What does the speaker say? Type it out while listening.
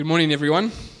Good morning,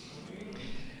 everyone.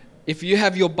 If you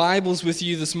have your Bibles with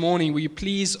you this morning, will you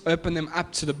please open them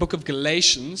up to the book of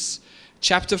Galatians,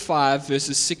 chapter 5,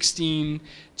 verses 16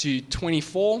 to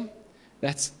 24.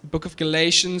 That's the book of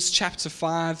Galatians, chapter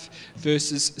 5,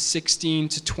 verses 16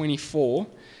 to 24.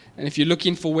 And if you're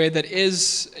looking for where that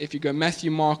is, if you go Matthew,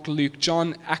 Mark, Luke,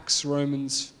 John, Acts,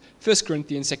 Romans, 1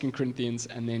 Corinthians, 2 Corinthians,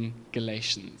 and then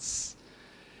Galatians.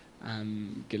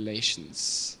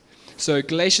 So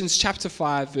Galatians chapter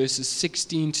 5, verses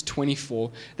 16 to 24.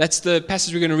 That's the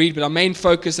passage we're going to read, but our main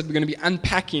focus that we're going to be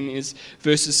unpacking is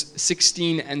verses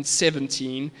 16 and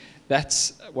 17.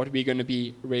 That's what we're going to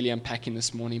be really unpacking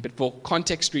this morning. But for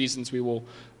context reasons, we will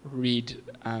read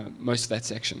most of that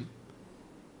section.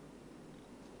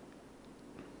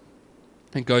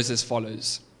 It goes as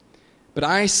follows. But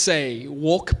I say,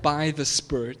 walk by the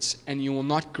Spirit, and you will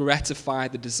not gratify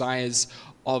the desires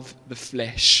of the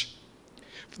flesh.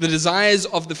 For the desires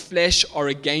of the flesh are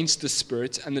against the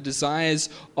Spirit, and the desires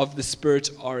of the Spirit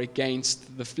are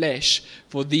against the flesh.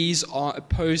 For these are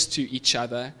opposed to each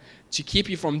other, to keep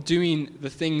you from doing the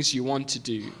things you want to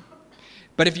do.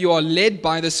 But if you are led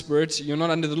by the Spirit, you're not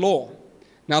under the law.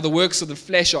 Now the works of the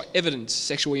flesh are evident: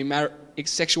 sexual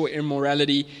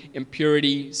immorality,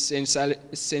 impurity,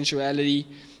 sensuality,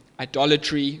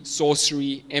 idolatry,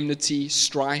 sorcery, enmity,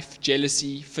 strife,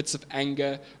 jealousy, fits of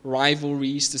anger,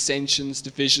 rivalries, dissensions,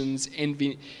 divisions,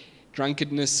 envy,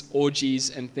 drunkenness,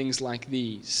 orgies, and things like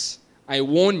these. I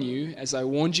warn you, as I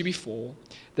warned you before,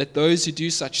 that those who do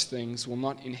such things will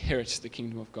not inherit the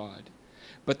kingdom of God.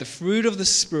 But the fruit of the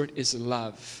Spirit is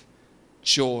love,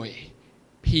 joy,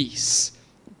 peace,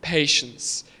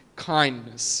 patience,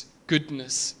 kindness,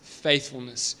 goodness,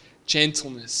 faithfulness,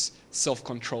 gentleness,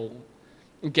 self-control.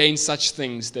 Against such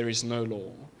things there is no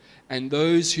law. And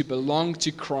those who belong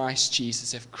to Christ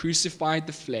Jesus have crucified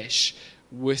the flesh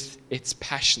with its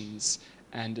passions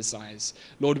and desires.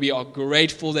 Lord, we are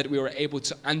grateful that we were able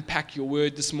to unpack your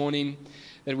word this morning,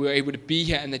 that we were able to be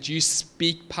here and that you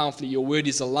speak powerfully. Your word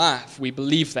is alive. We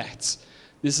believe that.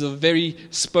 These are very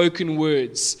spoken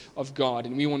words of God,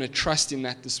 and we want to trust in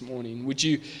that this morning. Would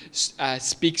you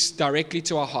speak directly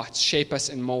to our hearts, shape us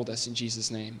and mold us in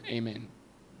Jesus' name? Amen.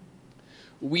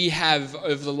 We have,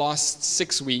 over the last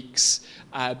 6 weeks,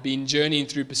 been journeying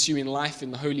through pursuing life in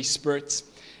the Holy Spirit.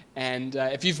 And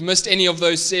if you've missed any of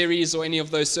those series or any of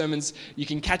those sermons, you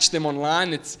can catch them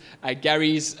online. It's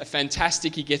Gary's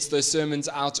fantastic. He gets those sermons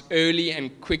out early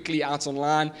and quickly out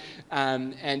online.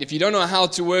 And if you don't know how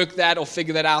to work that or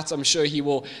figure that out, I'm sure he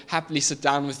will happily sit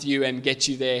down with you and get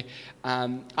you there.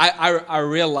 I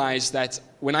realize that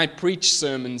when I preach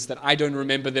sermons that I don't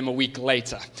remember them a week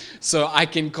later. So I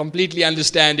can completely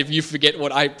understand if you forget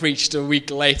what I preached a week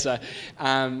later.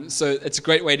 So it's a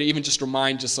great way to even just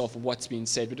remind yourself of what's been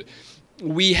said. But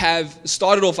we have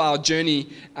started off our journey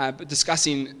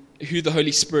discussing who the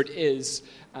Holy Spirit is.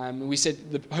 We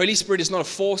said the Holy Spirit is not a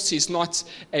force. He's not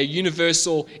a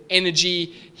universal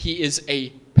energy. He is a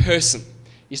person.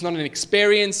 He's not an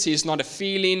experience. He's not a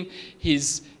feeling. He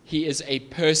is a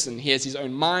person. He has his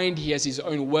own mind. He has his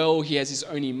own will. He has his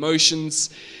own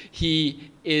emotions.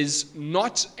 He is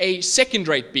not a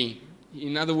second-rate being.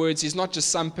 In other words, he's not just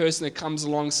some person that comes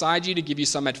alongside you to give you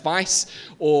some advice,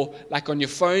 or like on your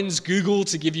phones, Google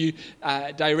to give you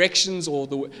directions or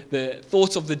the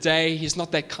thoughts of the day. He's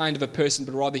not that kind of a person,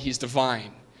 but rather he's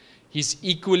divine. He's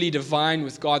equally divine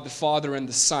with God the Father and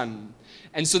the Son.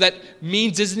 And so that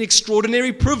means it's an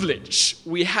extraordinary privilege.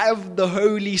 We have the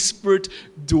Holy Spirit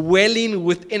dwelling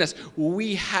within us.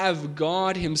 We have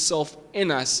God himself in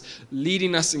us,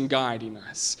 leading us and guiding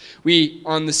us. We,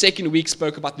 on the second week,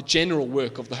 spoke about the general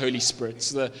work of the Holy Spirit.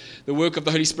 So the work of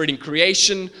the Holy Spirit in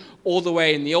creation, all the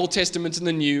way in the Old Testament and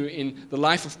the New, in the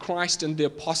life of Christ and the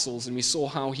apostles, and we saw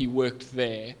how he worked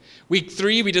there. Week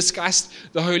 3, we discussed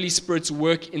the Holy Spirit's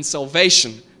work in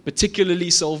salvation, particularly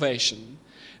salvation.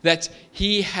 That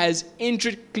he has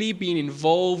intricately been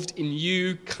involved in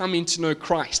you coming to know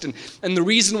Christ. And the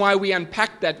reason why we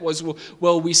unpacked that was,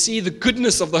 well, we see the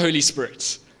goodness of the Holy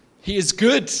Spirit. He is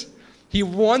good. He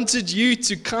wanted you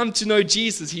to come to know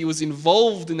Jesus. He was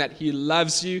involved in that. He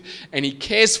loves you and he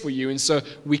cares for you. And so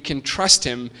we can trust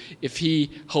him. If he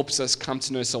helps us come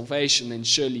to know salvation, then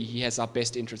surely he has our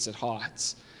best interests at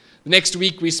heart. The next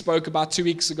week 2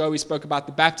 weeks ago, we spoke about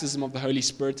the baptism of the Holy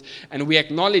Spirit, and we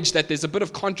acknowledged that there's a bit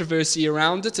of controversy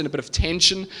around it and a bit of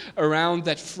tension around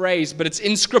that phrase, but it's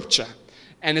in Scripture.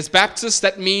 And as Baptists,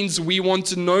 that means we want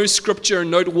to know Scripture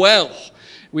and know it well.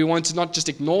 We want to not just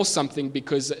ignore something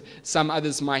because some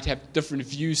others might have different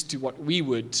views to what we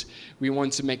would. We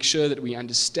want to make sure that we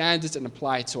understand it and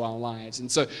apply it to our lives.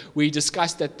 And so we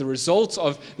discussed that the result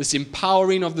of this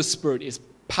empowering of the Spirit is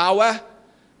power,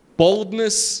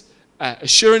 boldness,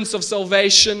 assurance of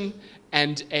salvation,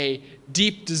 and a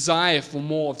deep desire for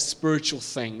more of spiritual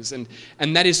things.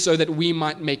 And that is so that we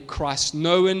might make Christ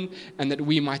known and that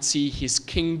we might see his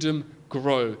kingdom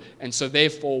grow. And so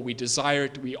therefore we desire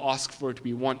it, we ask for it,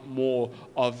 we want more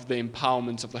of the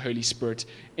empowerment of the Holy Spirit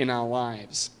in our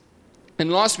lives.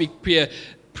 And last week, Priya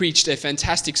preached a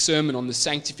fantastic sermon on the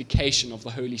sanctification of the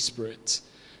Holy Spirit.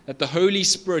 That the Holy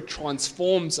Spirit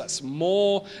transforms us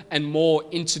more and more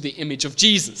into the image of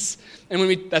Jesus.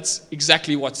 And that's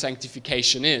exactly what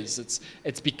sanctification is.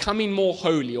 It's becoming more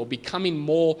holy or becoming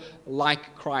more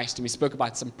like Christ. And we spoke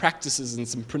about some practices and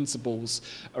some principles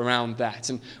around that.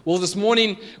 And well, this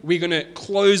morning we're going to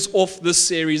close off this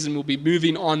series and we'll be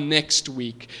moving on next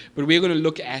week. But we're going to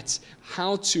look at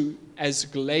how to, as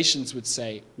Galatians would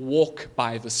say, walk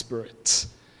by the Spirit.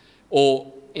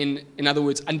 Or in other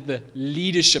words, under the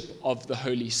leadership of the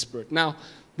Holy Spirit. Now,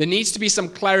 there needs to be some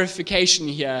clarification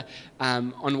here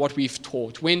on what we've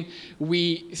taught. When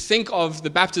we think of the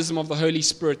baptism of the Holy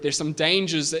Spirit, there's some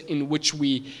dangers in which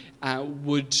we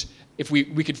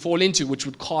we could fall into, which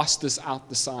would cast us out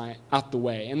the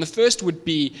way. And the first would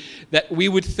be that we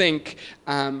would think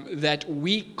that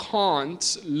we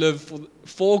can't live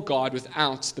for God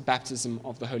without the baptism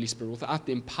of the Holy Spirit, without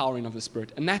the empowering of the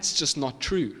Spirit. And that's just not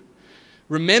true.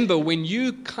 Remember, when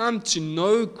you come to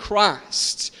know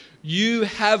Christ, you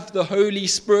have the Holy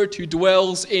Spirit who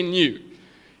dwells in you.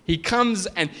 He comes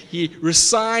and he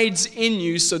resides in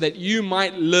you so that you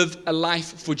might live a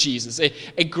life for Jesus.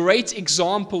 A great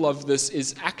example of this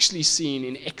is actually seen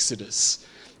in Exodus.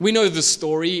 We know the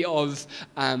story of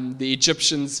the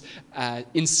Egyptians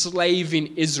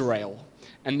enslaving Israel.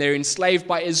 And they're enslaved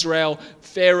by Israel.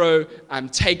 Pharaoh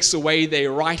takes away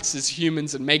their rights as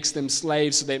humans and makes them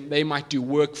slaves so that they might do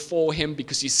work for him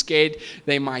because he's scared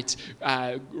they might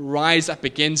rise up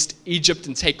against Egypt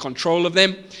and take control of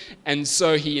them. And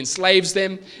so he enslaves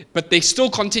them, but they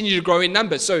still continue to grow in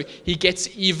number. So he gets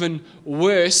even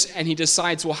worse and he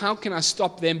decides, well, how can I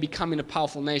stop them becoming a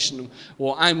powerful nation?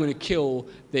 Well, I'm going to kill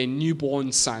their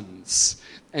newborn sons.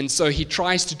 And so he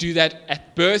tries to do that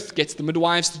at birth, gets the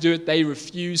midwives to do it. They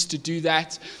refuse to do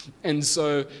that. And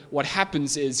so what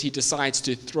happens is he decides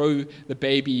to throw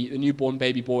the newborn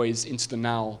baby boys into the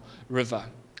Nile River.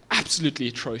 Absolutely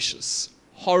atrocious.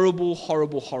 Horrible,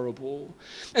 horrible, horrible.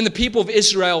 And the people of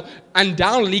Israel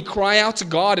undoubtedly cry out to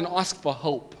God and ask for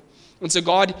help. And so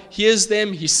God hears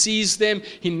them, he sees them,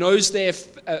 he knows their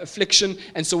affliction,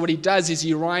 and so what he does is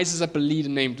he rises up a leader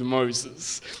named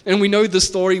Moses. And we know the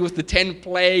story with the 10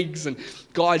 plagues, and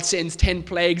God sends 10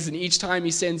 plagues, and each time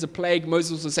he sends a plague,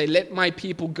 Moses will say, let my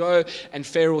people go, and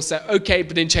Pharaoh will say, okay,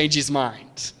 but then change his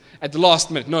mind. At the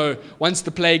last minute, no, once the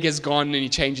plague has gone and he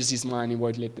changes his mind, he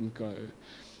won't let them go.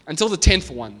 Until the 10th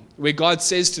one, where God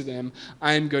says to them,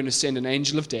 I am going to send an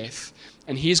angel of death,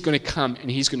 and he's going to come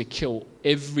and he's going to kill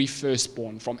every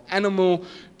firstborn, from animal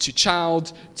to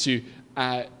child to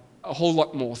a whole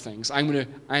lot more things. I am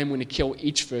going to kill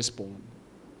each firstborn.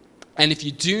 And if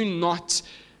you do not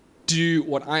do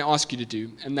what I ask you to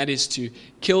do, and that is to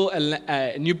kill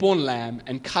a newborn lamb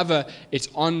and cover it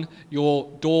on your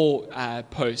door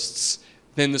posts,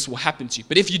 then this will happen to you.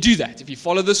 But if you do that, if you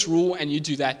follow this rule and you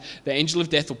do that, the angel of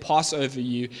death will pass over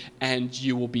you and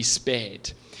you will be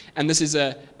spared. And this is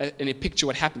in a picture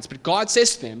what happens. But God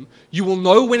says to them, you will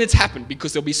know when it's happened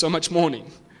because there'll be so much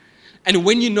mourning. And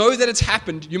when you know that it's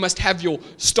happened, you must have your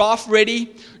staff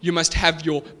ready, you must have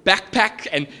your backpack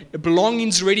and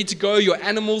belongings ready to go, your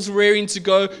animals ready to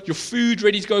go, your food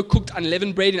ready to go, cooked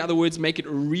unleavened bread. In other words, make it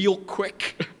real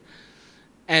quick.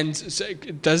 And so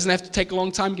it doesn't have to take a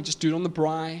long time. You can just do it on the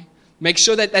braai. Make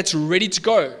sure that that's ready to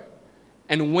go.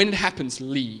 And when it happens,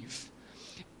 leave.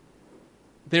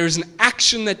 There is an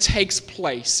action that takes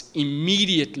place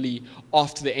immediately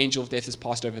after the angel of death has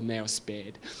passed over and they are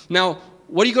spared. Now,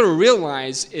 what you've got to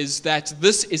realize is that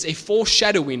this is a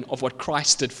foreshadowing of what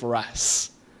Christ did for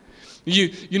us.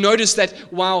 You notice that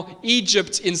while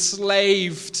Egypt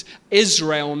enslaved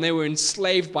Israel and they were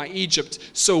enslaved by Egypt,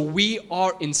 so we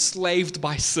are enslaved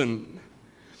by sin.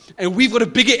 And we've got a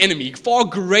bigger enemy, far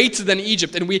greater than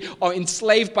Egypt, and we are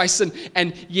enslaved by sin.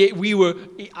 And yet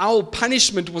our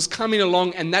punishment was coming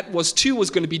along, and that was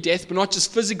going to be death, but not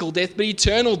just physical death, but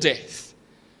eternal death.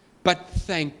 But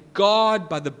thank God,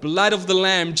 by the blood of the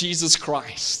Lamb, Jesus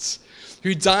Christ,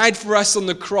 who died for us on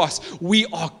the cross, we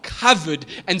are covered,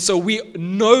 and so we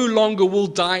no longer will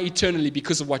die eternally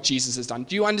because of what Jesus has done.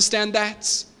 Do you understand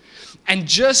that? And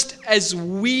just as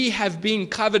we have been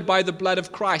covered by the blood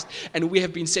of Christ and we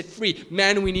have been set free,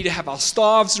 man, we need to have our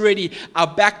staves ready, our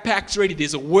backpacks ready.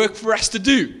 There's a work for us to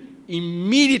do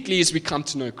immediately as we come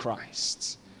to know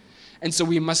Christ. And so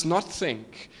we must not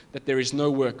think that there is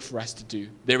no work for us to do.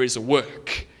 There is a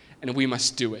work, and we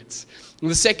must do it. And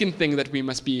the second thing that we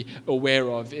must be aware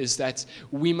of is that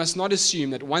we must not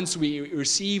assume that once we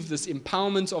receive this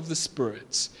empowerment of the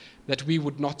Spirit, that we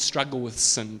would not struggle with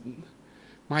sin.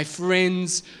 My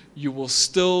friends, you will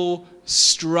still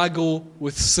struggle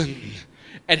with sin.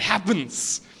 It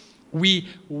happens. We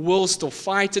will still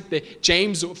fight it.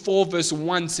 James 4 verse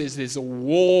 1 says there's a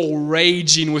war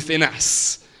raging within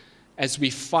us as we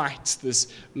fight this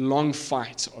long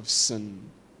fight of sin.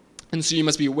 And so you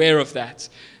must be aware of that.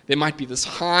 There might be this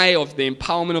high of the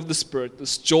empowerment of the Spirit,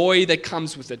 this joy that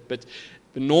comes with it, but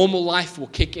the normal life will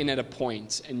kick in at a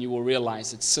point, and you will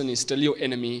realize that sin is still your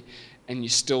enemy, and you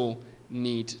still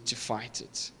need to fight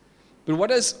it. But what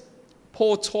does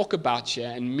Paul talk about here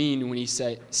and mean when he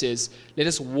says, let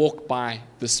us walk by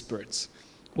the Spirit?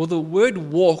 Well, the word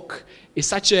walk is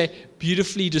such a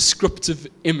beautifully descriptive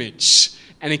image,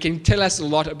 and it can tell us a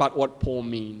lot about what Paul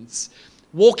means.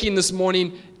 Walking this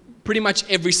morning, pretty much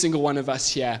every single one of us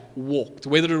here walked.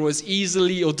 Whether it was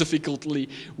easily or difficultly,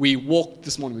 we walked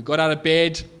this morning. We got out of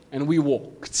bed and we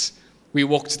walked. We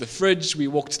walked to the fridge, we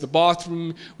walked to the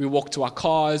bathroom, we walked to our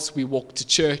cars, we walked to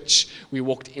church, we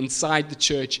walked inside the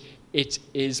church. It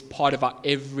is part of our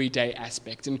everyday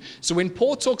aspect. And so when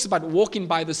Paul talks about walking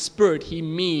by the Spirit, he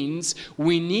means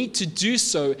we need to do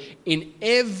so in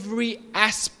every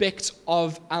aspect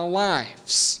of our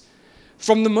lives.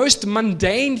 From the most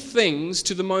mundane things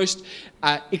to the most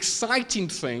exciting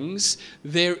things,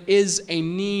 there is a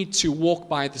need to walk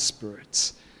by the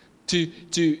Spirit.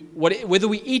 Whether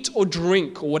we eat or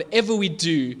drink or whatever we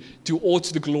do all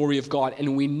to the glory of God.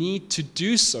 And we need to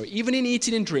do so, even in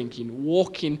eating and drinking,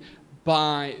 walking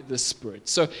by the Spirit.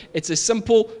 So it's a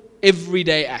simple,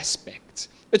 everyday aspect.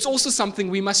 It's also something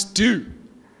we must do.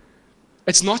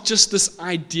 It's not just this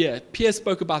idea. Pierre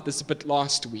spoke about this a bit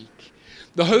last week.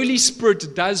 The Holy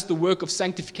Spirit does the work of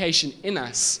sanctification in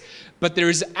us, but there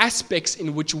is aspects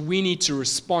in which we need to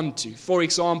respond to. For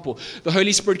example, the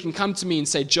Holy Spirit can come to me and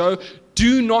say, Joe,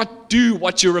 do not do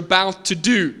what you're about to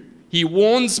do. He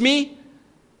warns me,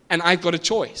 and I've got a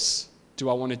choice. Do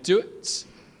I want to do it,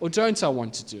 or don't I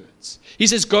want to do it? He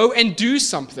says, go and do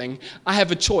something. I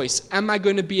have a choice. Am I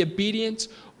going to be obedient,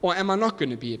 or am I not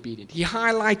going to be obedient? He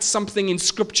highlights something in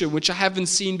Scripture which I haven't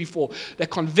seen before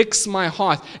that convicts my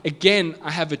heart. Again,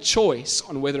 I have a choice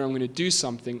on whether I'm going to do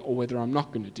something or whether I'm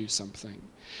not going to do something.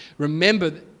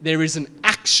 Remember, there is an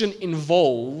action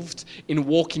involved in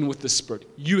walking with the Spirit.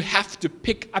 You have to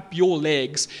pick up your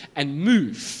legs and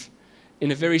move. In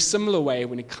a very similar way,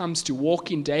 when it comes to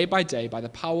walking day by day by the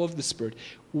power of the Spirit,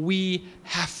 we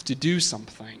have to do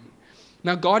something.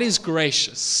 Now, God is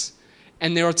gracious.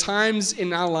 And there are times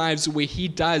in our lives where He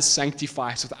does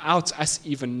sanctify us without us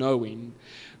even knowing.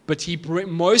 But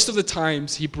most of the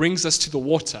times, He brings us to the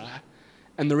water.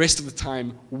 And the rest of the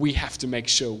time, we have to make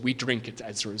sure we drink it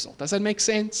as a result. Does that make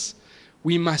sense?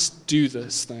 We must do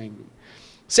this thing.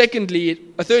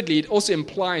 Thirdly, it also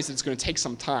implies that it's going to take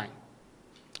some time.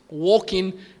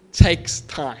 Walking takes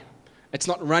time. It's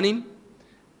not running,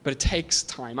 but it takes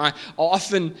time. I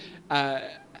often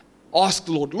ask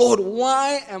the Lord,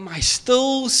 why am I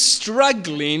still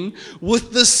struggling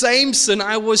with the same sin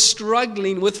I was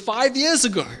struggling with 5 years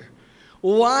ago?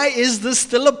 Why is this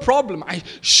still a problem?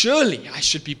 Surely I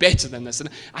should be better than this. And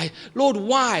Lord,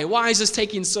 why? Why is this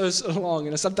taking so long?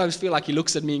 And I sometimes feel like He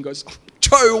looks at me and goes,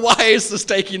 Joe, why is this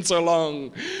taking so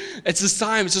long? It's this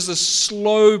time. It's just a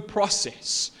slow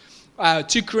process.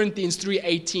 2 Corinthians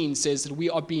 3:18 says that we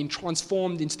are being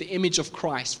transformed into the image of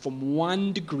Christ from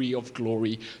one degree of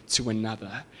glory to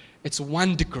another. It's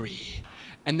one degree,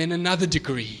 and then another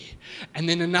degree, and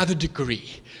then another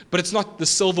degree. But it's not the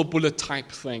silver bullet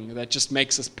type thing that just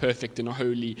makes us perfect and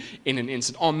holy in an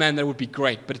instant. Oh man, that would be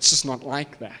great, but it's just not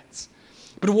like that.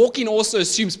 But walking also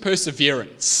assumes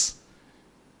perseverance.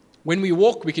 When we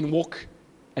walk, we can walk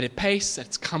at a pace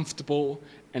that's comfortable,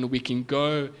 and we can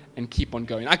go and keep on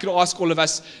going. I could ask all of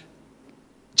us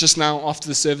just now after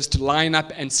the service to line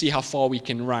up and see how far we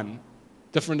can run.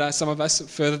 Different, some of us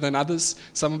further than others,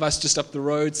 some of us just up the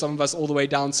road, some of us all the way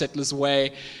down Settlers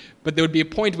Way. But there would be a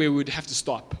point where we would have to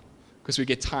stop because we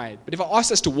get tired. But if I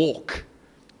asked us to walk,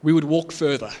 we would walk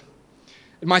further.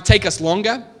 It might take us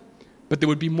longer, but there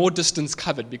would be more distance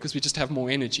covered because we just have more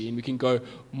energy and we can go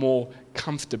more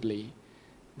comfortably.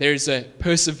 There is a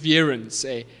perseverance,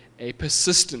 a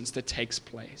persistence that takes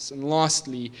place. And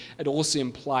lastly, it also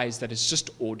implies that it's just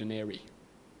ordinary.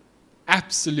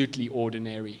 Absolutely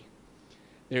ordinary.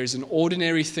 There is an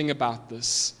ordinary thing about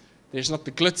this. There's not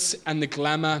the glitz and the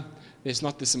glamour. There's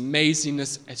not this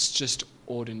amazingness. It's just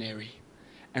ordinary.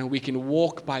 and we can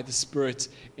walk by the Spirit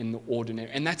in the ordinary.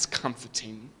 And that's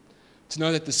comforting, to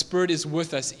know that the Spirit is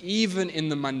with us even in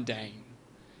the mundane,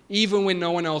 even when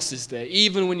no one else is there,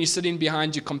 even when you're sitting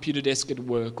behind your computer desk at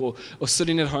work or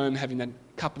sitting at home having that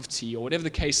cup of tea or whatever the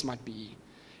case might be.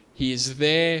 He is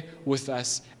there with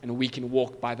us, and we can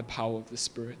walk by the power of the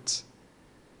Spirit.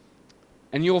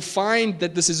 And you'll find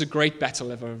that this is a great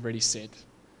battle, as I've already said.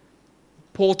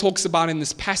 Paul talks about in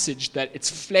this passage that it's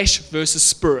flesh versus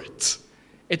spirit.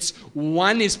 It's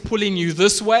one is pulling you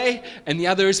this way, and the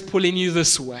other is pulling you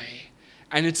this way.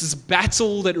 And it's this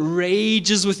battle that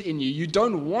rages within you. You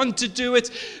don't want to do it,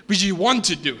 but you want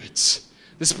to do it.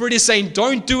 The Spirit is saying,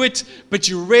 don't do it, but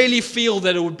you really feel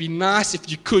that it would be nice if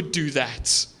you could do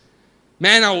that.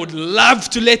 Man, I would love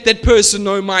to let that person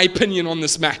know my opinion on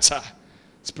this matter.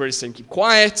 The Spirit is saying, keep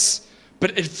quiet,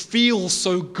 but it feels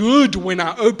so good when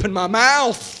I open my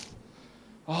mouth.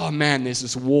 Oh man, there's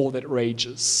this war that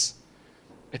rages.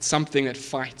 It's something that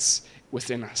fights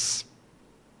within us.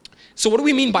 So what do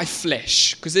we mean by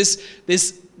flesh? Because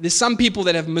there's some people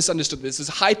that have misunderstood this. There's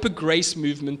a hyper-grace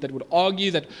movement that would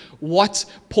argue that what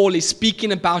Paul is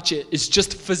speaking about here is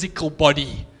just physical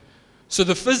body. So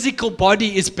the physical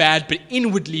body is bad, but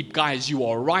inwardly, guys, you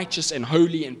are righteous and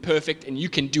holy and perfect, and you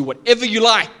can do whatever you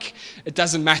like. It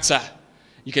doesn't matter.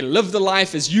 You can live the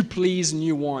life as you please and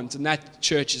you want. And that,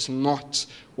 church, is not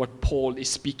what Paul is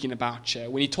speaking about here.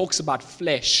 When he talks about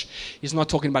flesh, he's not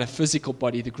talking about a physical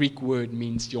body. The Greek word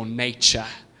means your nature.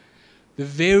 The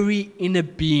very inner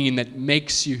being that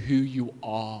makes you who you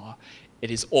are. It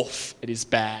is off. It is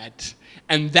bad.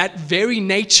 And that very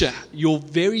nature, your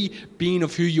very being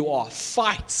of who you are,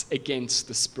 fights against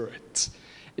the Spirit.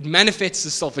 It manifests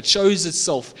itself. It shows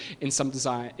itself in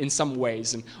some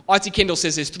ways. And R.T. Kendall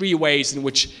says there's 3 ways in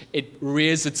which it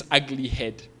rears its ugly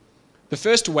head. The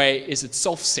first way is it's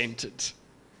self-centered.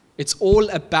 It's all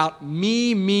about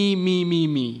me, me, me, me,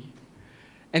 me.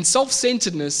 And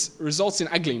self-centeredness results in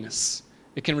ugliness.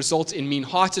 It can result in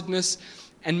mean-heartedness.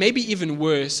 And maybe even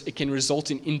worse, it can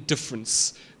result in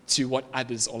indifference to what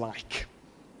others are like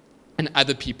and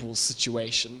other people's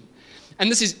situation. And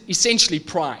this is essentially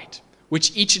pride,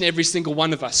 which each and every single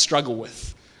one of us struggle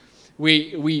with.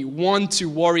 We want to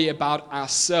worry about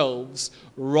ourselves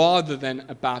rather than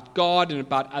about God and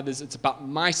about others. It's about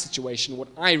my situation, what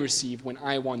I receive when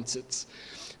I want it.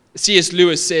 C.S.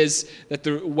 Lewis says that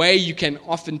the way you can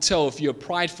often tell if you're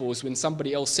prideful is when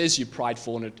somebody else says you're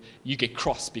prideful and you get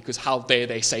cross because how dare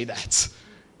they say that.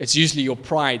 It's usually your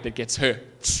pride that gets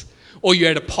hurt. Or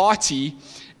you're at a party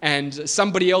and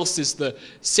somebody else is the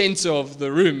center of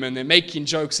the room and they're making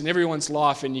jokes and everyone's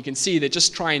laughing. You can see they're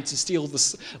just trying to steal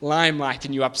the limelight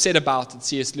and you're upset about it.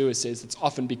 C.S. Lewis says it's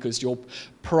often because your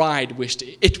pride wished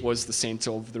it was the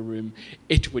center of the room.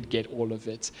 It would get all of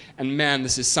it. And man,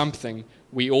 this is something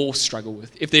we all struggle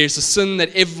with. If there's a sin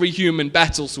that every human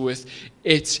battles with,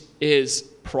 it is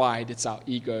pride. It's our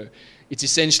ego. It's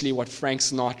essentially what Frank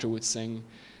Sinatra would sing,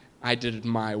 I did it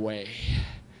my way.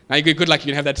 Now you get good luck, you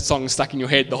can have that song stuck in your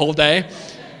head the whole day.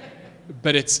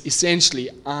 But it's essentially,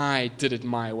 I did it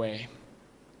my way.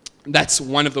 That's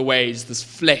one of the ways this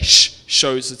flesh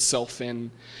shows itself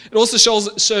in. It also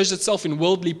shows itself in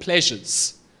worldly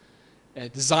pleasures,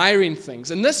 desiring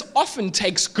things. And this often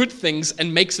takes good things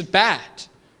and makes it bad.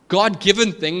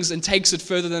 God-given things and takes it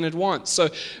further than it wants. So,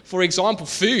 for example,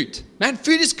 food. Man,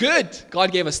 food is good.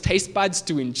 God gave us taste buds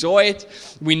to enjoy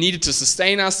it. We need it to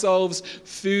sustain ourselves.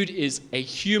 Food is a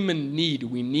human need.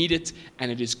 We need it, and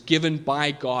it is given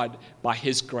by God by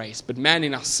His grace. But man,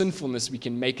 in our sinfulness, we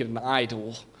can make it an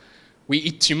idol. We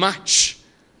eat too much.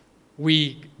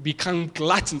 We become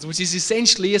gluttons, which is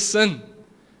essentially a sin.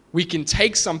 We can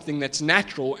take something that's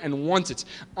natural and want it.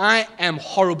 I am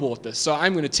horrible at this, so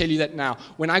I'm going to tell you that now.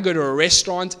 When I go to a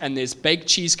restaurant and there's baked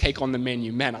cheesecake on the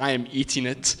menu, man, I am eating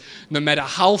it. No matter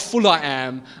how full I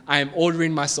am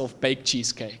ordering myself baked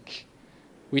cheesecake.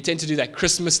 We tend to do that.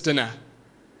 Christmas dinner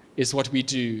is what we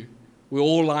do. We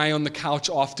all lie on the couch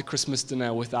after Christmas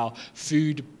dinner with our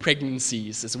food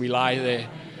pregnancies as we lie there.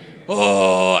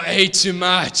 Oh, I ate too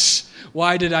much.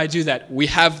 Why did I do that? We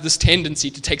have this tendency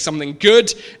to take something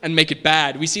good and make it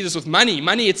bad. We see this with money.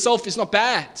 Money itself is not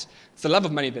bad. It's the love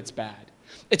of money that's bad.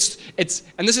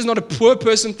 And this is not a poor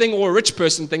person thing or a rich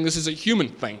person thing. This is a human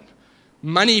thing.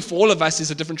 Money for all of us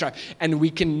is a different tribe. And we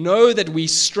can know that we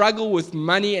struggle with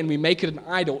money and we make it an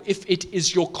idol if it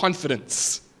is your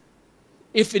confidence.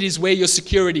 If it is where your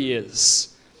security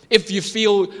is. If you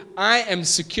feel, I am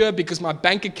secure because my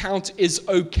bank account is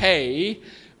okay,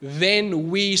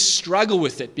 then we struggle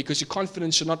with it because your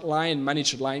confidence should not lie in money, it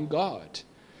should lie in God.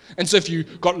 And so if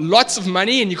you've got lots of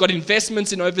money and you've got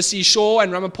investments in overseas shore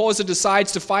and Ramaphosa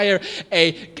decides to fire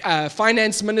a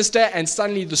finance minister and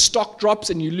suddenly the stock drops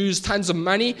and you lose tons of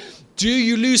money, do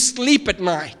you lose sleep at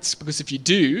night? Because if you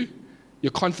do,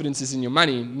 your confidence is in your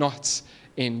money, not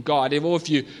in God. Or if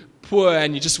you're poor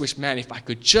and you just wish, man, if I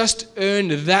could just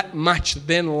earn that much,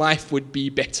 then life would be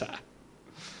better.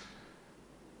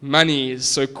 Money is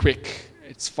so quick.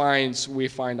 We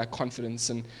find our confidence,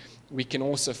 and we can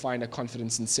also find our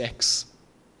confidence in sex.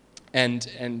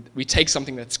 And we take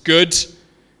something that's good.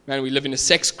 Man, we live in a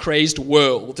sex-crazed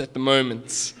world at the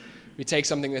moment. We take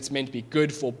something that's meant to be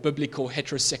good for biblical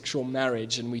heterosexual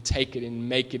marriage, and we take it and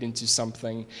make it into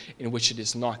something in which it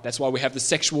is not. That's why we have the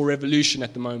sexual revolution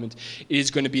at the moment. It is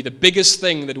going to be the biggest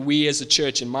thing that we as a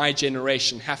church in my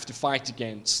generation have to fight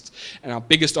against. And our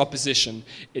biggest opposition,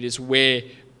 it is where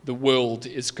the world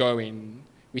is going.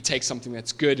 We take something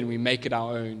that's good and we make it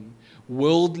our own.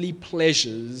 Worldly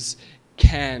pleasures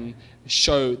can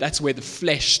show, that's where the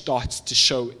flesh starts to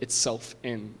show itself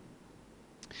in.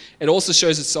 It also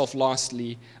shows itself,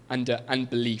 lastly, under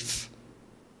unbelief.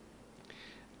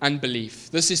 Unbelief.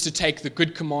 This is to take the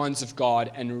good commands of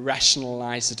God and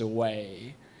rationalize it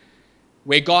away.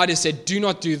 Where God has said, do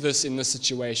not do this in this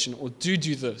situation, or do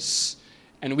this.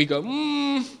 And we go,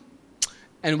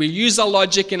 and we use our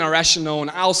logic and our rationale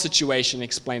and our situation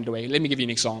explained away. Let me give you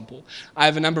an example. I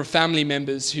have a number of family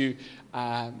members who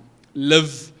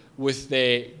live with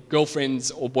their girlfriends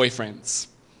or boyfriends.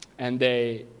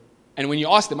 And when you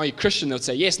ask them, are you Christian? They'll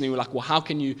say yes. And you're like, well, how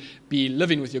can you be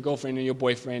living with your girlfriend and your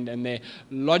boyfriend? And their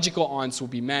logical answer will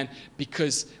be, man,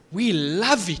 because we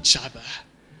love each other.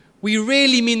 We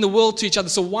really mean the world to each other.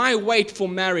 So why wait for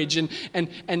marriage? And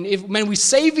if, man, we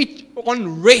save it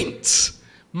on rent.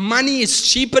 Money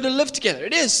is cheaper to live together.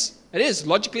 It is. It is.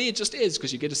 Logically, it just is,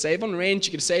 because you get to save on rent,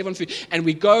 you get to save on food. And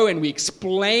we go and we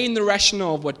explain the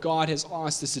rationale of what God has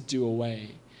asked us to do away.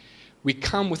 We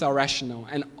come with our rationale.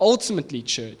 And ultimately,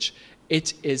 church,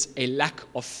 it is a lack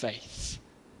of faith.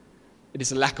 It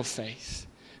is a lack of faith.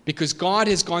 Because God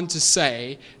has gone to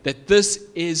say that this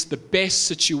is the best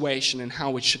situation and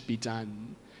how it should be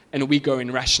done. And we go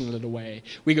and rational it away.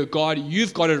 We go, God,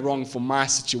 you've got it wrong for my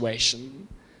situation.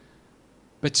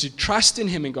 But to trust in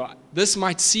Him and go, this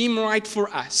might seem right for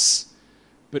us,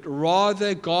 but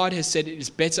rather God has said it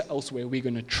is better elsewhere. We're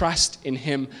going to trust in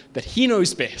Him that He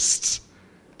knows best.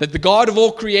 That the God of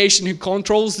all creation who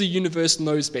controls the universe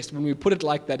knows best. When we put it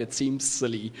like that, it seems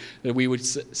silly that we would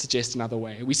suggest another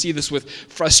way. We see this with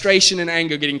frustration and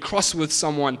anger, getting cross with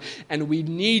someone, and we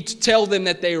need to tell them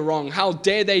that they're wrong. How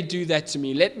dare they do that to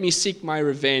me? Let me seek my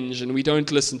revenge. And we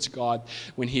don't listen to God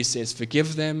when He says,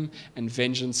 forgive them and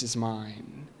vengeance is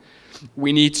mine.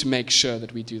 We need to make sure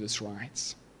that we do this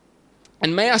right.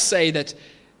 And may I say that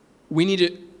we need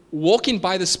to, walking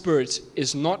by the Spirit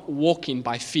is not walking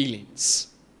by feelings.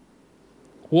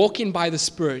 Walking by the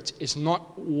Spirit is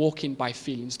not walking by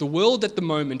feelings. The world at the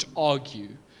moment argue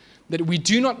that we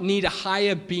do not need a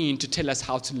higher being to tell us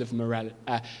how to live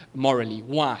morally.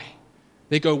 Why?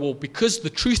 They go, well, because the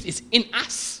truth is in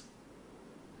us.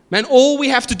 Man, all we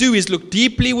have to do is look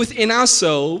deeply within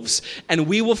ourselves and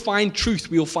we will find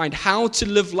truth. We will find how to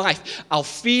live life. Our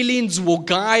feelings will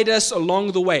guide us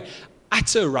along the way.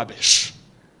 Utter rubbish.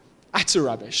 Utter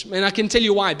rubbish. And I can tell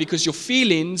you why. Because your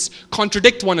feelings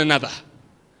contradict one another.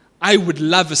 I would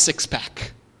love a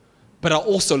six-pack, but I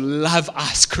also love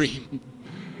ice cream.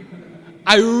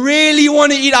 I really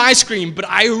want to eat ice cream, but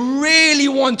I really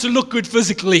want to look good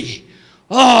physically.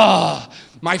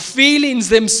 My feelings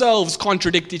themselves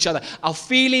contradict each other. Our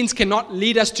feelings cannot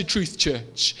lead us to truth,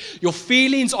 church. Your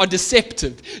feelings are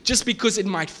deceptive. Just because it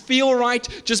might feel right,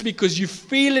 just because you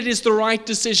feel it is the right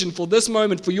decision for this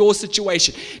moment, for your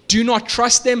situation, do not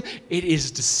trust them. It is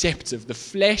deceptive. The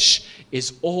flesh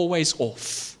is always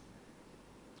off.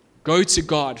 Go to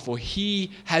God, for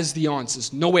He has the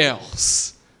answers, nowhere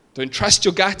else. Don't trust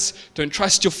your guts, don't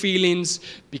trust your feelings,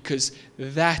 because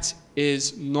that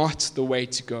is not the way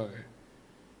to go.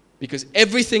 Because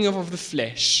everything of the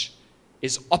flesh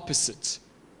is opposite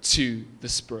to the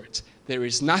Spirit. There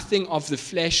is nothing of the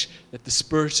flesh that the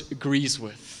Spirit agrees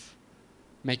with.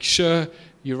 Make sure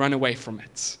you run away from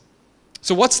it.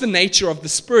 So what's the nature of the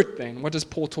Spirit then? What does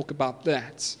Paul talk about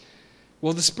that?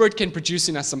 Well, the Spirit can produce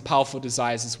in us some powerful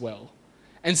desires as well.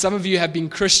 And some of you have been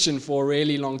Christian for a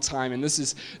really long time, and this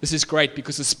is great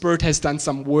because the Spirit has done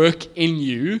some work in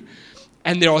you,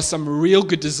 and there are some real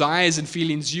good desires and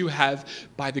feelings you have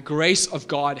by the grace of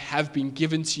God have been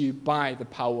given to you by the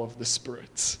power of the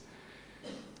Spirit.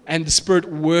 And the Spirit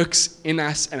works in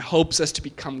us and helps us to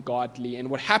become godly. And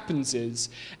what happens is,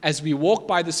 as we walk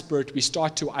by the Spirit, we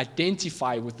start to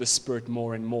identify with the Spirit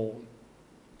more and more.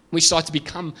 We start to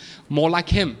become more like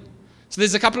him. So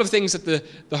there's a couple of things that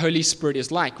the Holy Spirit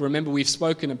is like. Remember, we've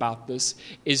spoken about this,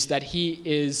 is that he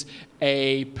is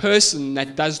a person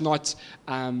that does not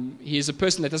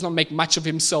make much of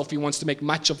himself. He wants to make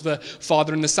much of the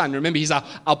Father and the Son. Remember, he's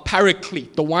our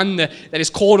paraclete, the one that is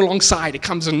called alongside. It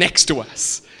comes next to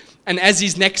us. And as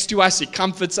he's next to us, he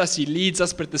comforts us, he leads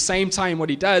us, but at the same time, what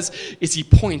he does is he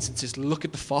points and says, look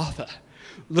at the Father,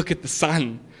 look at the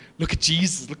Son. Look at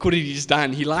Jesus. Look what he's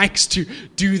done. He likes to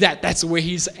do that. That's where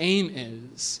his aim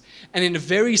is. And in a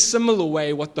very similar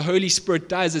way, what the Holy Spirit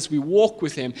does as we walk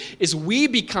with him is we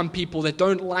become people that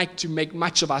don't like to make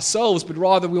much of ourselves, but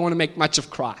rather we want to make much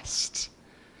of Christ.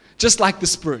 Just like the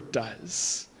Spirit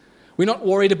does. We're not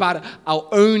worried about our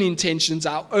own intentions,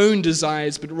 our own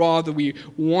desires, but rather we're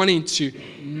wanting to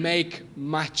make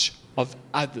much of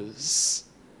others.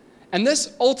 And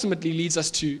this ultimately leads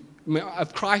us to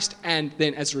of Christ, and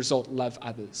then as a result love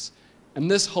others. And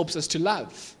this helps us to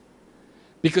love,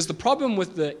 because the problem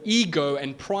with the ego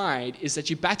and pride is that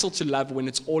you battle to love when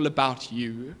it's all about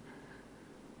you.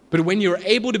 But when you're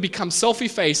able to become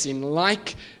self-effacing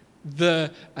like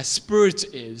the Spirit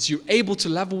is, you're able to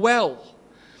love well.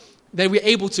 That we're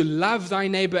able to love thy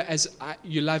neighbor as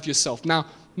you love yourself. Now,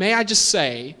 may I just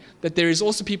say that there is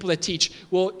also people that teach,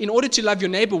 well, in order to love your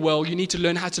neighbor well, you need to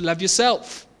learn how to love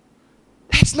yourself.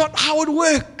 That's not how it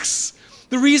works.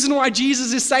 The reason why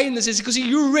Jesus is saying this is because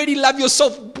you already love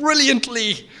yourself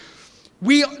brilliantly.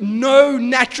 We know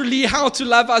naturally how to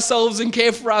love ourselves and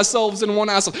care for ourselves and want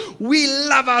ourselves. We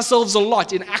love ourselves a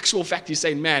lot. In actual fact, he's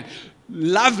saying, man,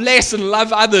 love less and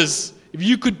love others. If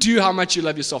you could do how much you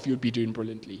love yourself, you would be doing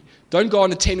brilliantly. Don't go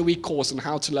on a 10-week course on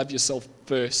how to love yourself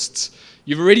first.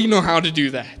 You already know how to do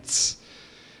that.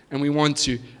 And we want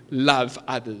to love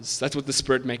others. That's what the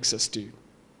Spirit makes us do.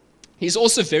 He's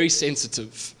also very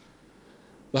sensitive.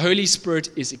 The Holy Spirit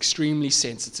is extremely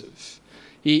sensitive.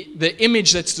 The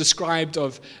image that's described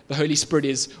of the Holy Spirit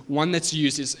is one that's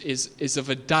used is of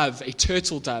a dove, a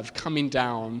turtle dove, coming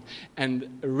down and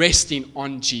resting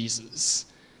on Jesus.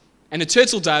 And a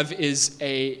turtle dove is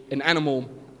an animal,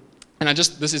 and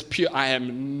this is pure. I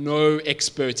am no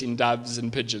expert in doves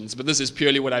and pigeons, but this is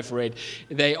purely what I've read.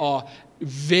 They are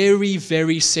very,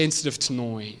 very sensitive to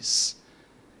noise.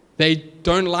 They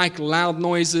don't like loud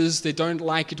noises. They don't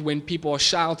like it when people are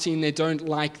shouting. They don't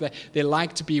like that. They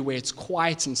like to be where it's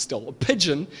quiet and still. A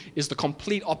pigeon is the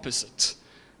complete opposite.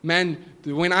 Man,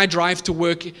 when I drive to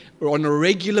work on a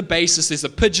regular basis, there's a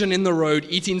pigeon in the road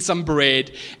eating some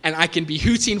bread, and I can be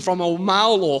hooting from a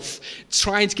mile off,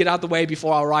 trying to get out the way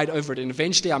before I ride over it. And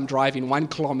eventually I'm driving 1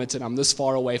 kilometer, and I'm this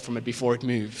far away from it before it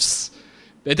moves.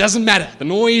 It doesn't matter. The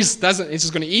noise doesn't, it's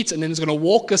just going to eat, and then it's going to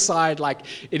walk aside like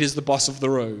it is the boss of the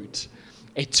road.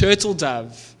 A turtle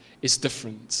dove is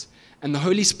different. And the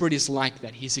Holy Spirit is like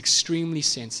that. He's extremely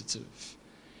sensitive.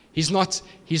 He's not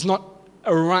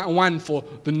one for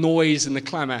the noise and the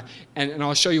clamor. And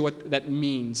I'll show you what that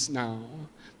means now.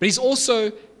 But he's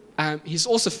also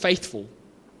faithful.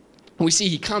 And we see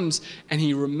he comes and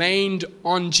he remained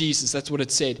on Jesus. That's what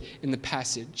it said in the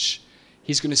passage.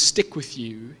 He's going to stick with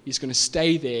you. He's going to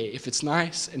stay there. If it's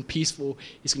nice and peaceful,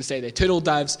 he's going to stay there. Turtle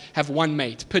doves have one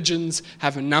mate. Pigeons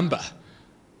have a number.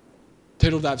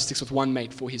 Turtle dove sticks with one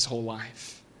mate for his whole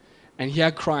life. And here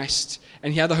Christ,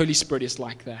 and here the Holy Spirit is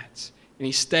like that. And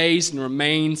he stays and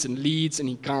remains and leads and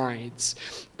he guides.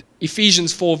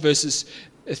 Ephesians 4 verses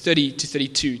 30 to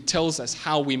 32 tells us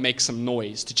how we make some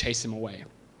noise to chase him away.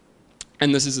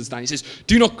 And this is done. He says,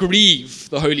 do not grieve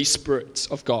the Holy Spirit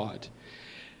of God,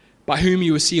 by whom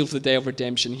you were sealed for the day of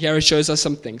redemption. Here it shows us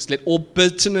some things. Let all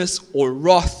bitterness or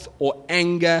wrath or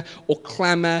anger or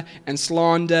clamor and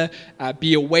slander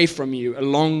be away from you,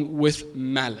 along with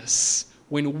malice.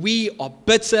 When we are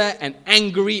bitter and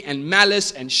angry and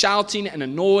malice and shouting and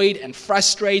annoyed and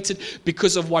frustrated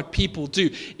because of what people do,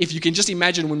 if you can just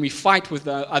imagine when we fight with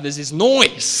others, there's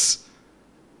noise,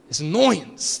 there's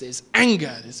annoyance, there's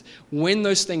anger. When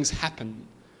those things happen,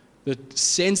 the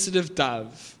sensitive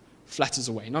dove flutters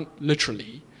away, not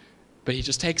literally, but he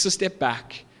just takes a step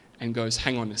back and goes,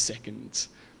 hang on a second,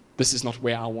 this is not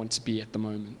where I want to be at the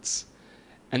moment.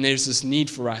 And there's this need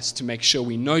for us to make sure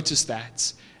we notice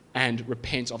that and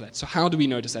repent of that. So how do we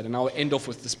notice that? And I'll end off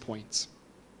with this point.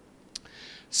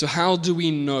 So how do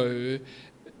we know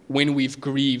when we've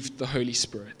grieved the Holy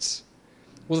Spirit?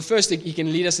 Well, the first thing, he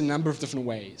can lead us in a number of different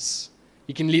ways.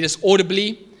 He can lead us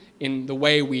audibly in the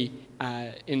way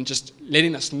in just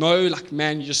letting us know, like,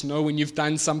 man, you just know when you've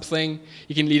done something.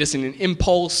 He can lead us in an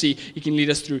impulse. He can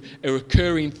lead us through a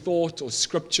recurring thought or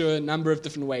scripture, a number of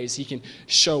different ways he can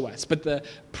show us. But the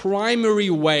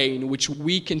primary way in which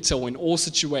we can tell in all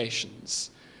situations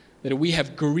that we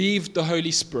have grieved the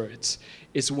Holy Spirit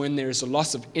is when there is a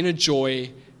loss of inner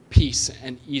joy, peace,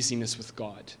 and easiness with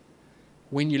God.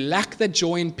 When you lack that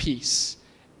joy and peace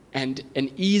and an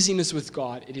easiness with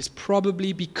God, it is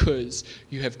probably because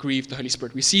you have grieved the Holy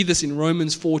Spirit. We see this in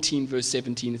Romans 14, verse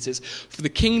 17. It says, "For the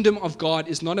kingdom of God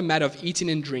is not a matter of eating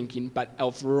and drinking, but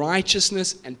of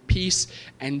righteousness and peace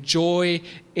and joy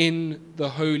in the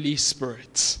Holy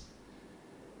Spirit."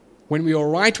 When we are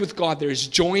right with God, there is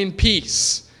joy and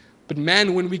peace. But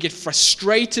man, when we get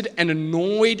frustrated and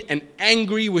annoyed and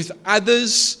angry with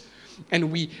others,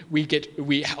 and we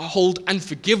hold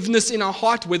unforgiveness in our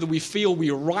heart, whether we feel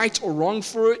we're right or wrong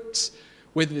for it,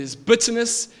 whether there's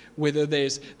bitterness, whether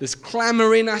there's this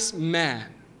clamor in us, man,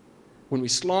 when we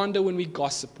slander, when we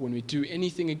gossip, when we do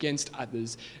anything against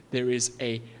others, there is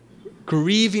a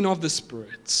grieving of the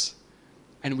Spirit,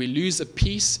 and we lose a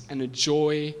peace and a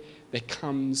joy that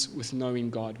comes with knowing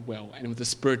God well and with the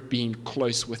Spirit being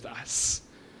close with us.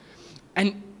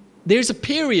 And there's a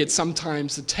period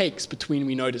sometimes it takes between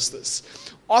we notice this.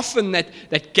 Often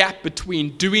that gap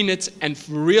between doing it and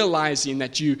realizing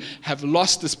that you have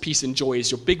lost this peace and joy is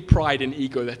your big pride and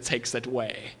ego that takes that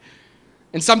way.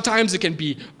 And sometimes it can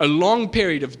be a long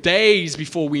period of days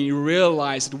before we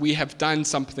realize that we have done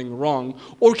something wrong,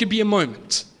 or it can be a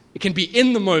moment. It can be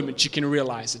in the moment you can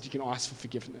realize it. You can ask for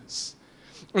forgiveness.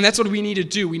 And that's what we need to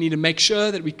do. We need to make sure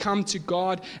that we come to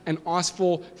God and ask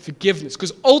for forgiveness,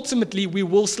 because ultimately we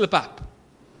will slip up.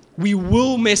 We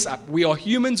will mess up. We are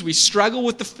humans. We struggle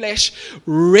with the flesh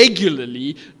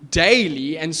regularly,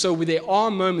 daily, and so there are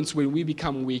moments when we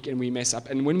become weak and we mess up.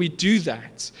 And when we do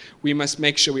that, we must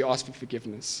make sure we ask for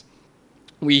forgiveness.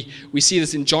 We see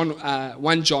this in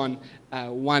 1 John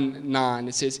 1:9.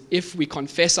 It says, "If we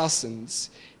confess our sins,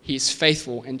 He is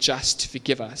faithful and just to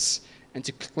forgive us and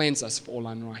to cleanse us of all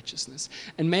unrighteousness."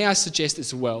 And may I suggest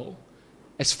as well,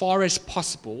 as far as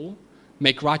possible,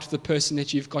 make right with the person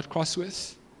that you've got cross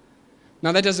with.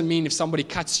 Now, that doesn't mean if somebody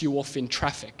cuts you off in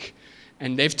traffic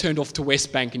and they've turned off to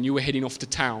West Bank and you were heading off to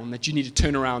town, that you need to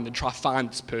turn around and try to find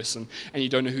this person and you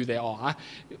don't know who they are.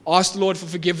 Ask the Lord for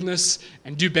forgiveness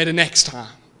and do better next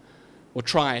time. Or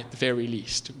try at the very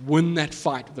least. Win that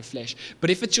fight with the flesh. But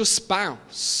if it's your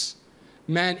spouse,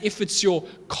 man, if it's your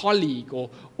colleague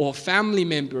or family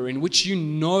member in which you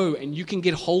know and you can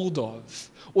get hold of,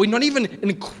 or not even an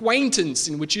acquaintance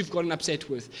in which you've gotten upset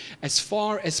with, as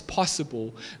far as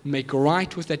possible, make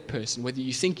right with that person. Whether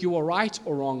you think you are right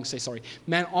or wrong, say sorry.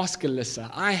 Man, ask Alyssa.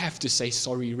 I have to say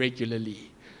sorry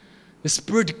regularly. The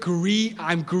Spirit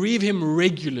I grieve Him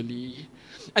regularly.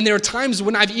 And there are times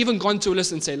when I've even gone to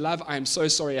Alyssa and say, "Love, I am so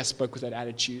sorry I spoke with that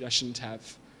attitude. I shouldn't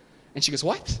have." And she goes,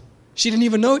 "What?" She didn't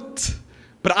even know it.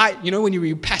 But when you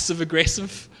were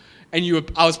passive-aggressive, and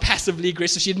I was passively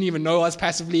aggressive, she didn't even know I was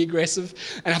passively aggressive,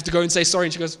 and I have to go and say sorry,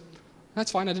 and she goes,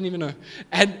 "That's fine, I didn't even know."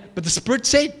 But the Spirit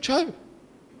said, "Joe,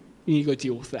 you need to go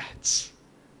deal with that."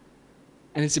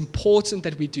 And it's important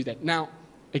that we do that. Now,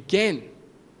 again,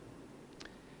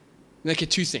 look at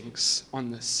two things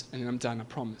on this, and then I'm done, I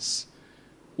promise.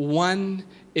 One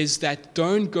is that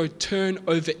don't go turn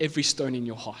over every stone in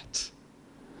your heart.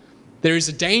 There is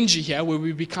a danger here where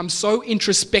we become so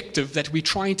introspective that we're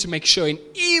trying to make sure in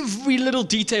every little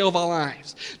detail of our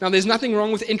lives. Now, there's nothing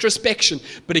wrong with introspection,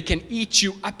 but it can eat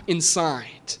you up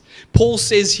inside. Paul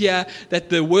says here that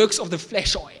the works of the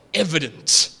flesh are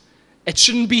evident. It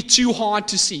shouldn't be too hard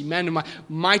to see. Man, it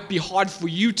might be hard for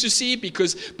you to see,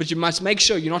 but you must make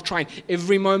sure you're not trying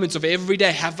every moment of every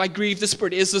day. Have I grieved the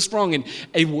Spirit? Is this wrong? And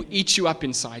it will eat you up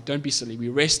inside. Don't be silly. We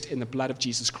rest in the blood of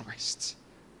Jesus Christ.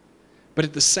 But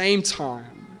at the same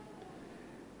time,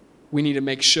 we need to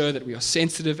make sure that we are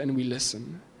sensitive and we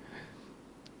listen.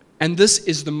 And this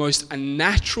is the most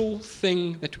unnatural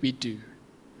thing that we do.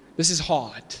 This is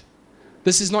hard.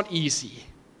 This is not easy.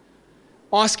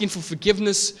 Asking for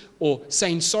forgiveness or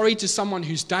saying sorry to someone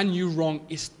who's done you wrong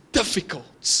is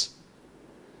difficult.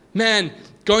 Man,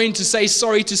 going to say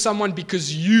sorry to someone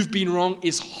because you've been wrong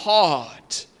is hard.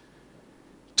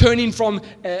 Turning from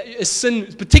a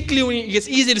sin, particularly when it gets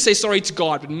easier to say sorry to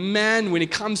God, but man, when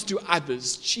it comes to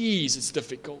others, geez, it's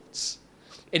difficult.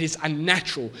 It is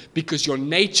unnatural because your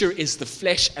nature is the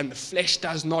flesh and the flesh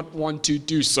does not want to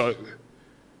do so.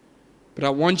 But I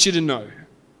want you to know,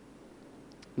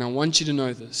 and I want you to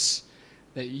know this,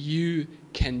 that you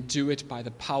can do it by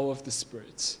the power of the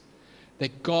Spirit.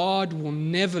 That God will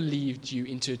never lead you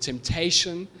into a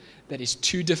temptation that is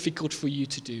too difficult for you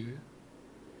to do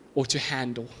or to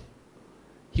handle.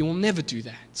 He will never do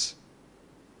that.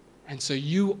 And so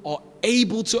you are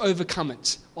able to overcome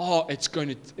it.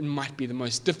 It might be the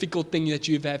most difficult thing that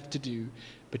you have to do,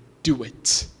 but do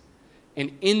it.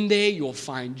 And in there, you'll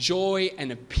find joy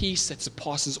and a peace that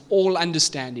surpasses all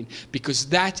understanding, because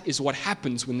that is what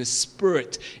happens when the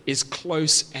Spirit is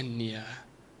close and near.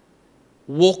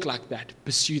 Walk like that.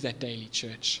 Pursue that daily,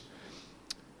 church.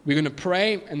 We're going to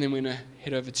pray, and then we're going to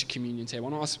head over to communion table. I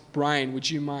want to ask Brian, would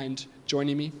you mind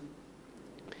joining me?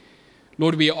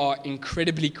 Lord, we are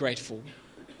incredibly grateful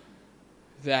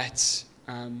that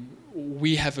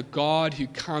we have a God who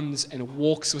comes and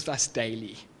walks with us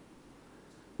daily.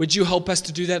 Would you help us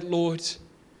to do that, Lord?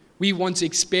 We want to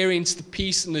experience the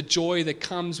peace and the joy that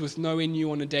comes with knowing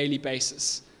you on a daily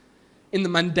basis. In the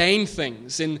mundane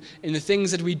things, in the things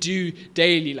that we do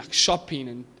daily, like shopping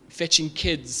and fetching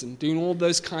kids and doing all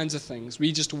those kinds of things.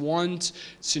 We just want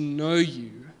to know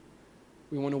you.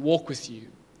 We want to walk with you.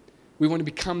 We want to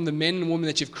become the men and women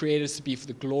that you've created us to be for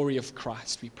the glory of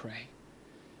Christ, we pray.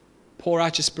 Pour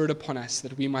out your Spirit upon us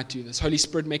that we might do this. Holy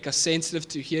Spirit, make us sensitive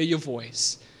to hear your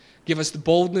voice. Give us the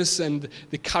boldness and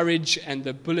the courage and the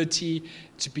ability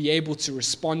to be able to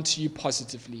respond to you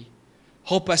positively.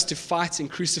 Help us to fight and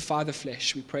crucify the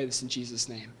flesh. We pray this in Jesus'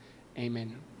 name.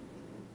 Amen.